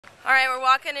Alright, we're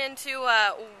walking into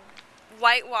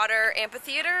Whitewater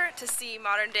Amphitheater to see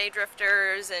modern day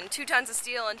drifters and 2 Tons of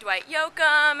Steel and Dwight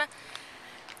Yoakam.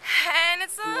 And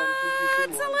it's a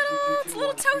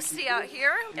little toasty out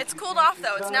here. It's cooled off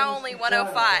though. It's now only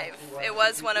 105. It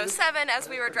was 107 as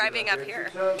we were driving up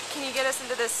here. Can you get us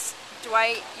into this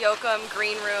Dwight Yoakam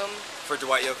green room? For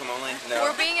Dwight Yoakam only? No.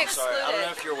 We're being excluded. Sorry, I don't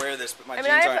know if you're aware of this, but my jeans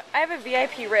I have a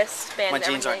VIP wristband. My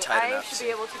jeans aren't tight enough. I should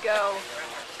be able to go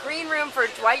green room for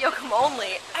Dwight Yoakam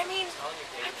only. I mean,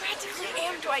 I practically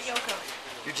am Dwight Yoakam.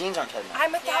 Your jeans aren't tight enough.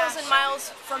 I'm 1,000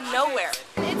 miles from nowhere.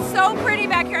 It's so pretty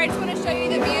back here. I just want to show you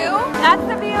the view. That's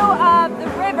the view of the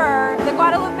river, the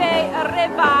Guadalupe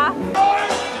River.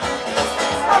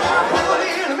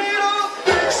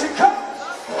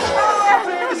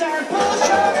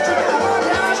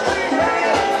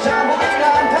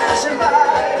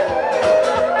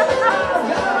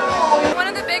 One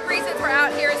of the big reasons we're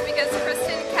out here is because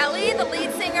Kristen Kelly, the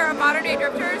lead singer of Modern Day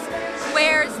Drifters,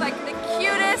 wears like the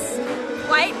cutest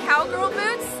white cowgirl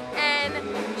boots, and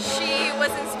she was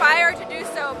inspired to do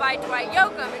so by Dwight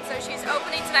Yoakam, and so she's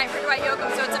opening tonight for Dwight Yoakam,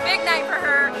 so it's a big night for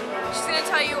her. She's going to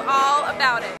tell you all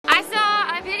about it. I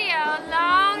saw a video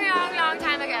long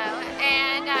time ago,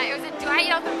 and it was a Dwight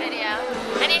Yoakam video,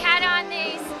 and he had on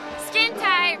these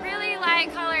skin-tight, really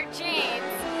light colored jeans,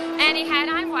 and he had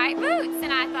on white boots,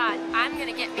 and I thought, I'm going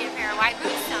to get me a pair of white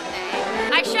boots someday.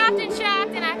 I shopped and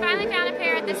shopped, and I finally found a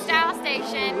pair at the style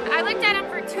station. I looked at them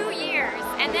for 2 years,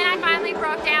 and then I finally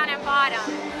broke down and bought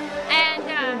them. And,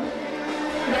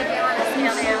 if you want to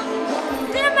steal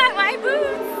them, they're my white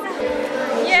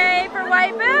boots! Yay for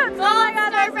white boots! Oh my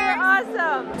god, those are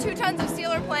awesome! 2 Tons of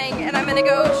Steel are playing, and I'm going to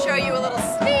go show you a little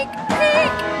sneak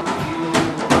peek!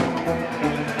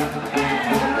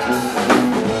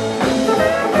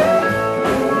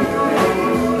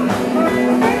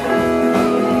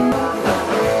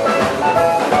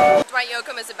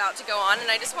 Is about to go on, and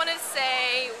I just wanted to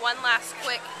say one last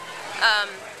quick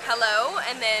hello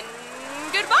and then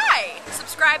goodbye.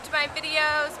 Subscribe to my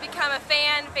videos, become a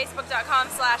fan,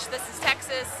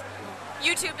 facebook.com/thisistexas,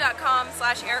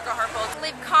 youtube.com/Erica Harpold.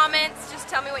 Leave comments, just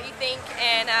tell me what you think,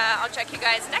 and I'll check you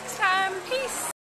guys next time. Peace.